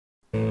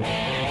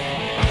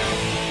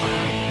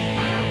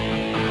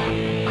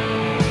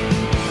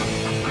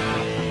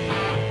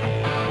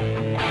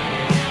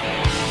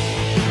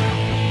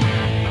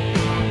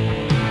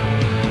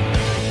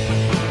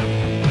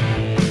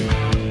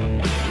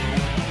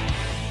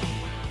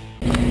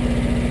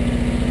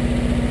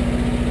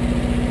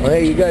Well,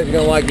 hey, you guys are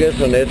gonna like this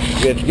one. It's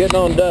getting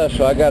on dusk,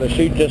 so I got to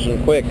shoot this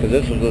one quick because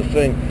this is the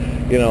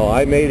thing. You know,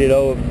 I made it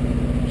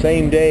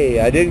same day.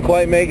 I didn't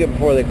quite make it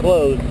before they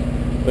closed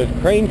with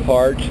crane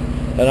parts,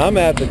 and I'm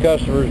at the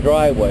customer's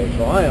driveway,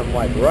 so I am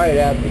like right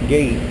at the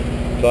gate,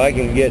 so I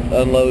can get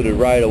unloaded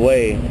right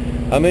away.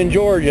 I'm in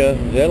Georgia,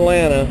 it's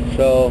Atlanta,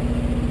 so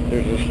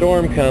there's a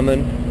storm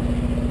coming,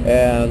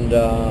 and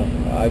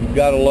I've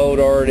got a load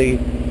already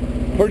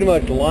pretty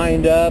much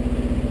lined up.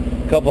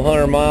 Couple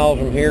 100 miles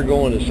from here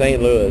going to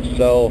St. Louis,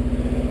 so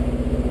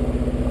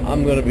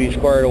I'm going to be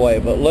squared away.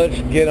 But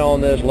let's get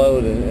on this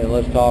load and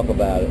let's talk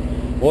about it.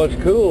 What's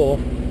cool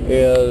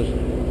is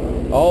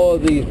all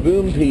of these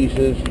boom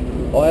pieces,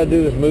 all I had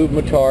to do is move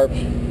my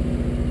tarps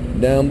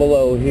down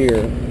below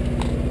here.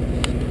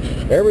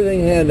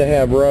 Everything had to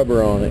have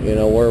rubber on it, you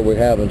know, where we're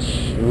having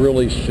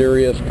really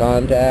serious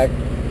contact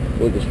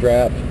with the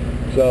straps.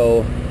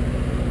 So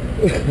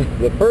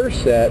the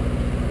first set,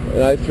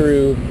 and I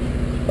threw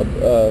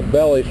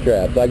belly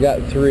straps. I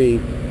got 3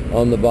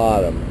 on the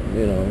bottom,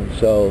 you know,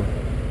 so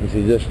you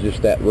see this is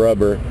just that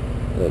rubber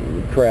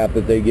crap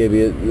that they give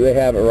you. They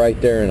have it right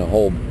there in a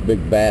whole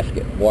big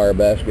basket, wire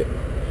basket.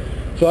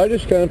 So I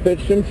just kind of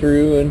pitched them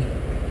through, and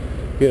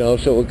you know,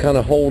 so it would kind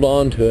of hold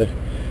on to it.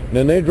 And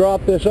then they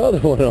dropped this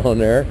other one on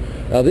there.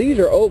 Now these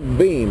are oak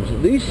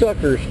beams. These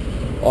suckers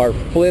are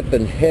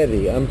flipping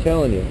heavy, I'm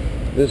telling you.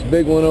 This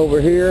big one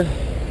over here,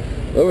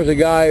 there was a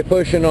guy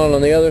pushing on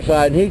the other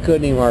side, and he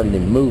couldn't even hardly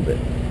move it.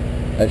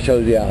 That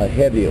shows you how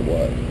heavy it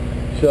was.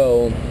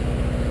 So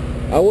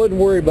I wouldn't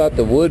worry about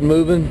the wood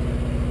moving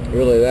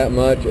really that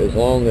much, as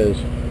long as,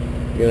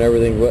 you know,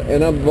 everything.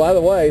 And by the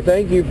way,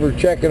 thank you for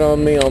checking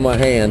on me on my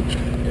hand.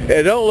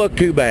 It don't look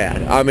too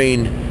bad. I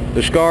mean,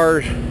 the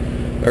scars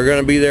are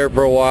going to be there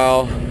for a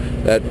while.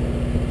 That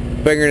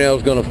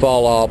fingernail's going to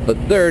fall off,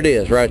 but there it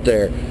is right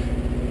there.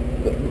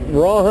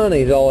 Raw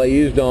honey's all I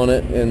used on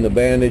it, and the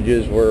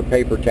bandages were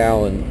paper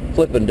towel and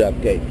flipping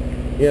duct tape.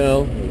 You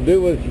know,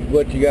 do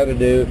what you got to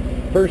do.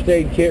 First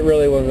aid kit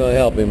really wasn't going to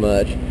help me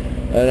much,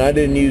 and I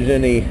didn't use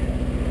any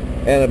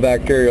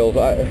antibacterials.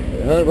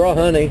 Raw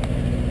honey,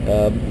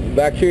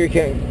 bacteria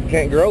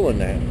can't grow in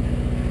that,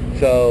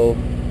 so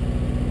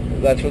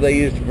that's what they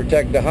use to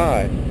protect the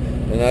hive,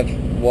 and that's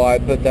why I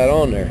put that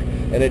on there.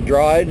 And it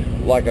dried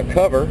like a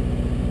cover,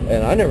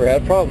 and I never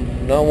had a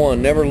problem. Not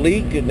one. Never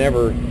leaked. It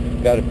never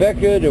got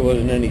affected. There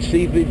wasn't any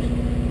seepage.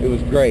 It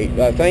was great.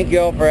 Thank you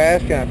all for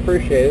asking. I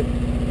appreciate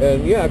it.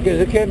 And yeah,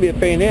 because it can be a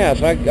pain in the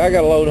ass. I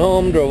got a load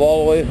home, drove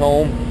all the way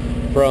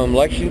home from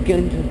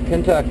Lexington,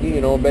 Kentucky,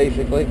 you know,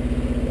 basically.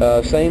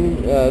 Same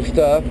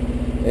stuff,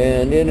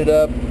 and ended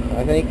up,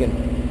 I think,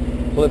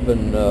 in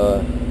flipping,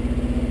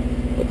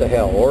 what the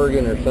hell,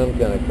 Oregon or some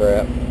kind of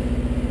crap.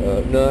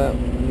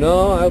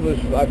 No, I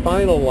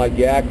finaled like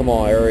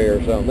Yakima area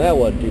or something. That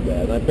wasn't too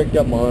bad. And I picked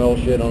up my oil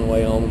shit on the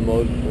way home in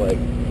Moses Lake.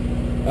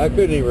 I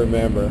couldn't even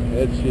remember.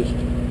 It's just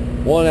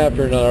one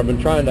after another. I've been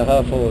trying to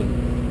hustle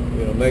and,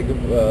 you know, make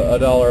a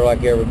dollar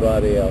like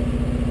everybody else.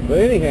 But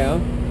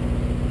anyhow,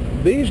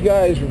 these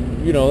guys,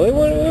 you know, it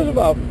was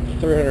about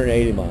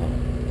 380 miles.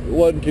 It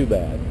wasn't too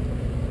bad.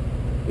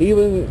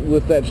 Even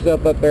with that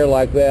stuff up there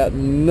like that,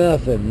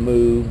 nothing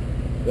moved.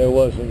 There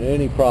wasn't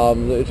any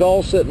problem. It's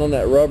all sitting on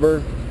that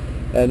rubber,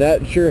 and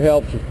that sure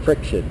helps with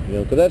friction, you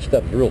know, because that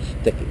stuff's real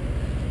sticky.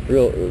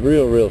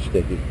 Real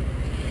sticky.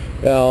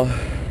 Now,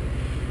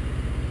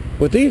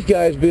 with these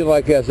guys being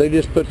like this, they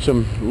just put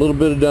some little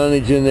bit of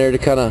dunnage in there to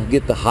kind of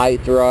get the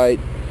height right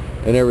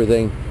and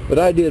everything. But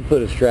I did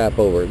put a strap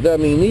over it. I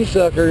mean, these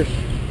suckers,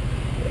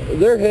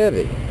 they're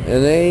heavy,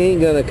 and they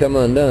ain't going to come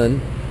undone.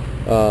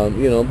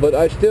 You know, but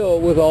I still,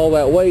 with all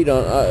that weight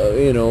on,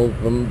 you know,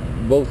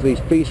 from both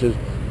these pieces,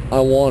 I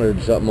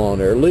wanted something on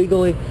there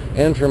legally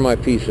and for my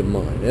peace of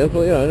mind. And,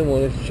 you know, I didn't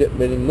want this shit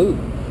to move.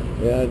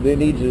 Yeah, it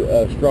needs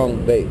a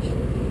strong base.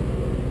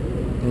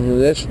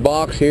 And this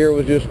box here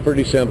was just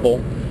pretty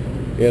simple.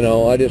 You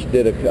know, I just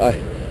did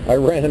I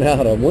ran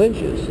out of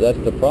winches. That's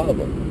the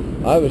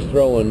problem. I was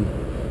throwing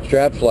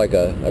straps like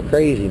a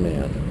crazy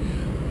man.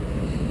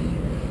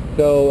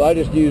 So I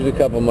just used a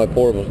couple of my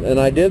portables. And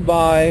I did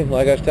buy,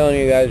 like I was telling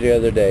you guys the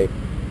other day,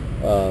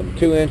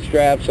 2-inch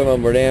straps. Some of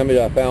them were damaged.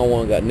 I found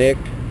one got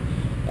nicked.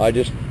 I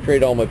just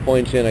traded all my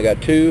points in. I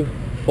got 2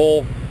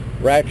 full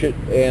ratchet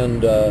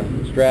and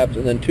straps,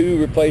 and then 2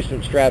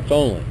 replacement straps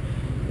only.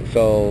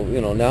 So,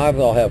 you know, now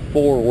I'll have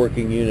 4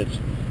 working units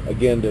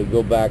again to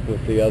go back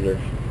with the others.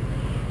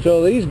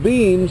 So these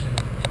beams,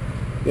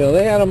 you know,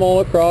 they had them all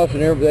across,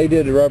 and they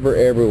did rubber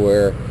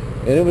everywhere,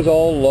 and it was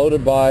all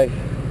loaded by,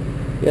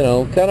 you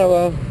know, kind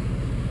of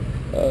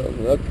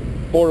a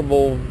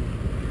portable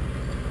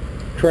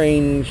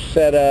crane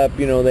setup.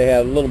 You know, they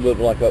had a little bit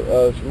like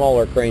a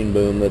smaller crane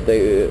boom that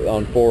they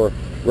on 4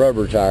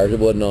 rubber tires. It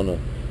wasn't on a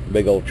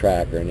big old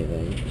track or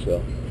anything.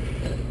 So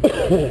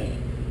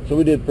so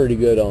we did pretty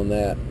good on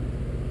that.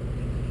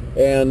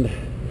 And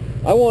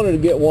I wanted to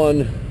get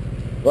one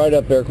right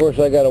up there. Of course,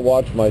 I got to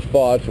watch my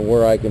spots and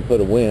where I can put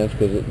a winch,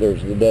 because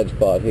there's the dead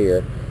spot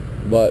here.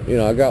 But, you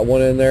know, I got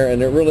one in there,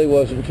 and it really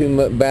wasn't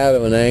too bad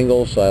of an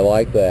angle, so I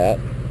like that.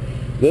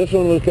 This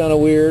one was kind of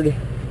weird,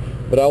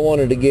 but I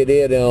wanted to get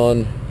it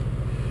on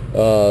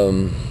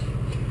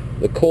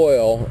the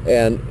coil,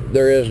 and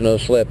there is no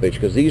slippage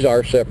because these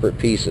are separate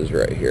pieces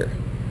right here.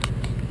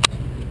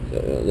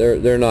 So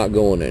they're not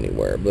going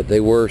anywhere, but they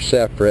were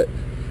separate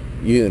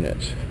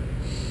units.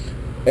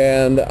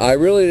 And I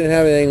really didn't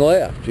have anything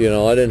left. You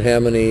know, I didn't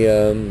have any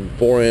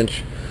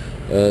 4-inch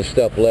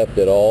stuff left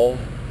at all.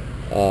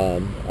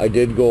 I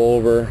did go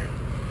over,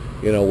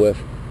 you know, with,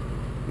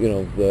 you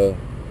know, the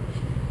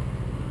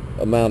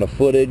amount of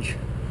footage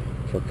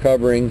for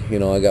covering. You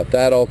know, I got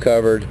that all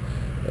covered,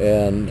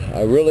 and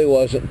I really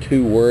wasn't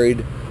too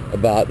worried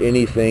about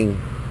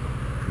anything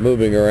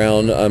moving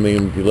around. I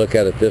mean, if you look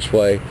at it this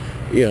way,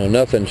 you know,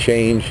 nothing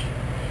changed.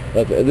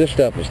 This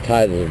stuff is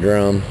tight as a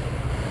drum.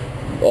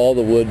 All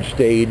the wood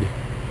stayed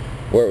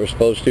where it was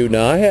supposed to.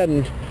 Now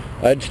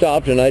I'd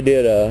stopped and I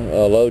did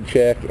a load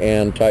check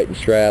and tightened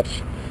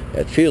straps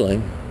at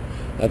Feeling.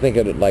 I think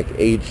at like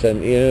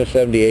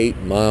 78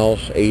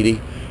 miles,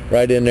 80,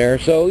 right in there.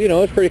 So, you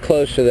know, it's pretty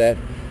close to that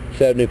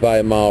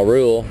 75-mile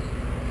rule,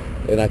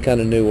 and I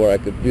kind of knew where I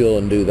could feel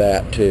and do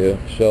that too.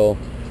 So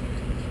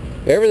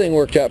everything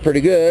worked out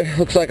pretty good.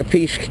 Looks like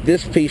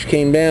this piece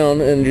came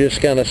down and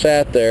just kind of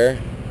sat there,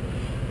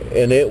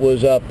 and it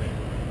was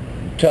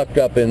tucked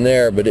up in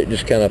there, but it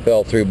just kind of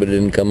fell through, but it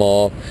didn't come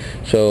off.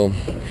 So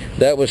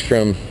that was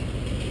from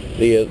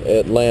the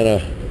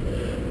Atlanta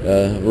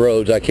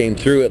roads. I came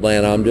through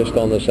Atlanta. I'm just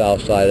on the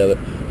south side of it.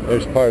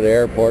 There's part of the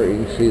airport.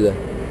 You can see the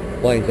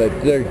planes.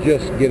 They're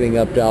just getting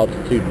up to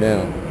altitude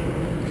now.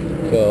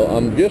 So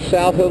I'm just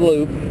south of the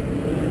loop.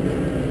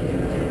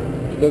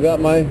 Still got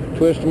my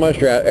twist of my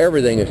strap.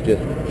 Everything is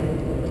just,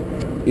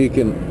 you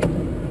can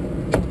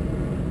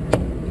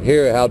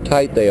hear how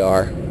tight they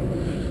are.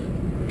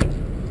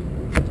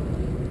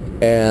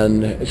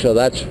 And so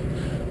that's,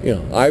 you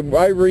know, I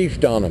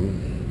reefed on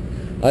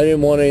them. I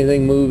didn't want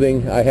anything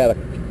moving. I had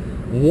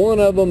one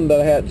of them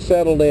that I had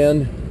settled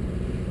in,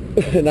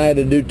 and I had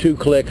to do 2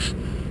 clicks.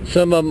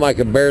 Some of them I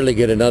could barely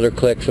get another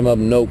click, some of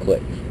them no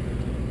clicks.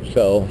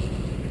 So,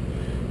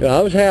 you know,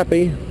 I was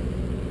happy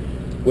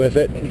with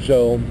it.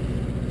 So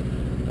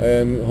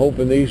I'm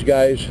hoping these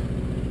guys,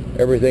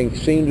 everything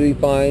seemed to be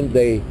fine.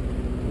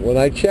 When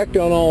I checked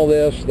on all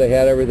this, they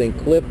had everything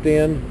clipped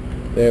in,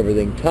 they had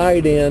everything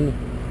tied in.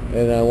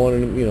 And I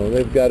wanted to, you know,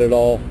 they've got it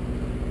all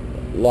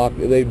locked.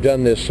 They've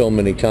done this so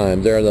many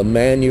times. They're the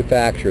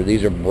manufacturer.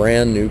 These are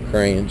brand new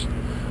cranes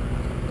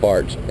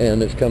parts,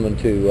 and it's coming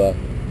to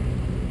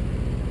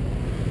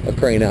a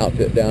crane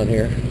outfit down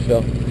here. So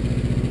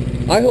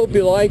I hope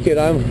you like it.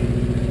 I'm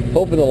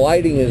hoping the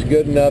lighting is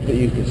good enough that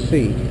you can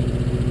see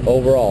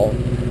overall.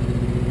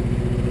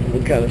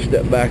 We'll kind of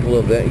step back a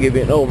little bit and give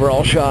you an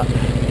overall shot. You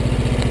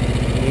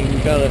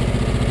can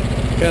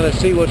kind of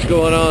see what's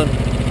going on.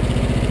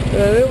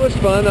 And it was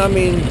fun. I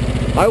mean,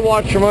 I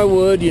watched for my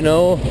wood, you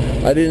know.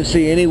 I didn't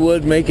see any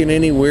wood making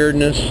any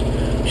weirdness,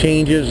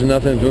 changes,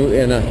 nothing,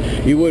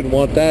 and you wouldn't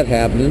want that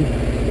happening.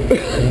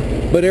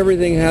 But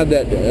everything had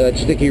that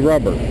sticky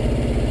rubber.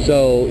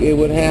 So it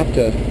would have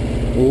to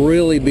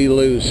really be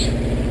loose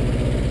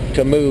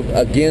to move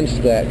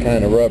against that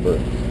kind of rubber.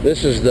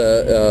 This is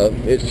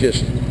it's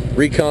just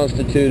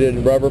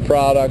reconstituted rubber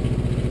product.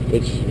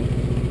 It's,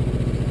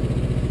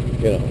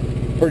 you know,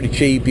 pretty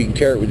cheap. You can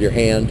tear it with your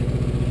hand.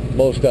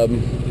 Most of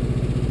them,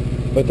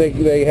 but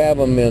they have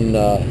them in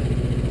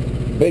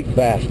big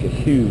baskets,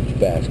 huge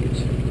baskets.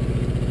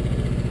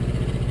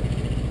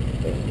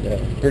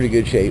 And, pretty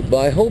good shape. But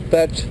I hope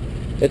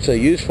it's a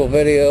useful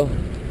video.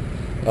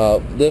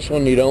 This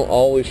one you don't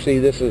always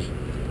see.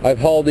 I've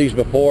hauled these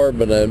before,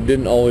 but I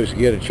didn't always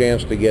get a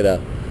chance to get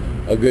a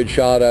good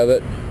shot of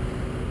it.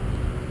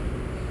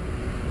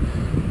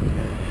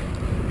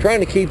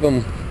 Trying to keep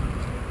them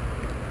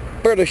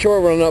fairly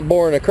short when I'm not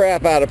boring the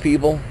crap out of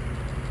people.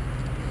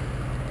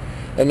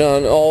 And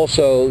then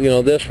also, you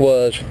know, this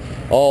was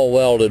all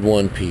welded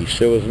one piece.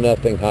 There was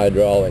nothing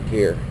hydraulic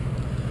here.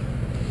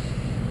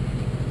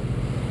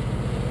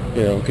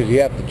 You know, because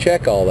you have to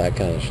check all that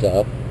kind of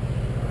stuff.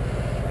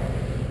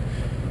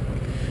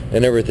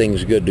 And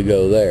everything's good to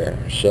go there.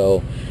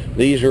 So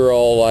these are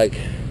all like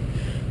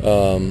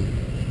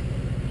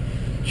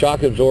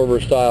shock absorber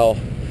style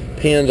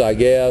pins, I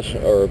guess,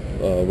 or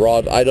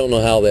rods. I don't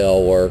know how they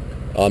all work.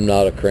 I'm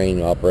not a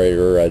crane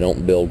operator. I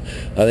don't build.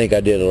 I think I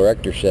did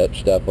erector set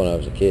stuff when I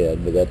was a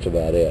kid, but that's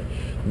about it.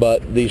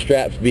 But these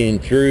straps being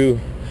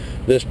through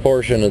this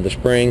portion of the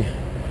spring,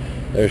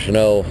 there's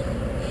no,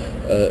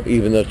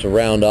 even though it's a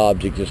round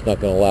object, it's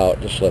not going to allow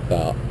it to slip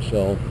out.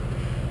 So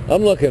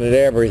I'm looking at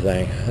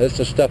everything. That's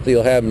the stuff that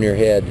you'll have in your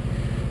head.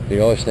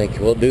 You always think,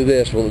 we'll do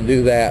this, we'll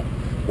do that.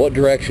 What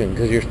direction?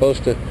 Because you're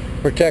supposed to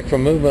protect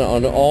from movement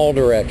on all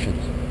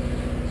directions.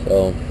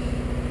 So,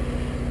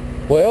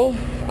 well,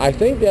 I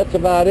think that's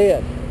about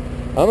it.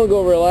 I'm going to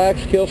go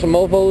relax, kill some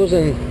mofos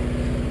in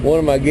one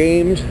of my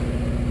games,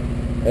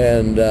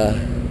 and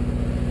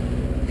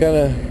kind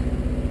of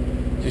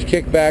just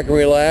kick back and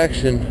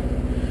relax and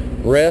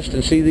rest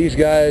and see these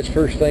guys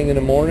first thing in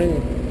the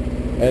morning.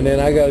 And then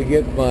I got to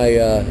get my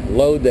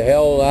load the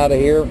hell out of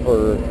here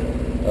for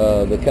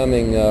the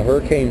coming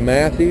Hurricane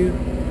Matthew,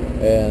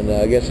 and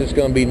I guess it's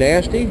going to be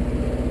nasty,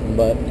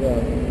 but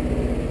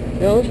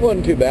you know, this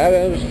wasn't too bad.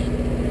 It was,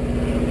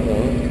 you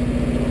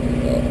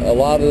know, a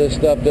lot of this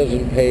stuff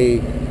doesn't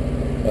pay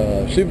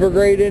super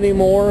great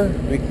anymore,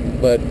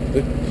 but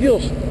it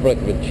feels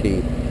frickin'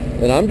 cheap,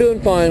 and I'm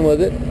doing fine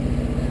with it.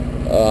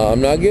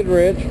 I'm not getting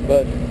rich,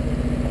 but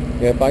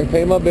if I can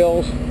pay my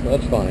bills,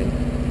 that's fine.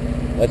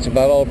 That's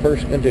about all a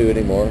person can do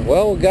anymore.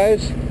 Well,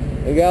 guys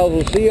and gals,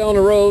 we'll see you on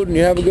the road, and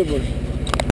you have a good one.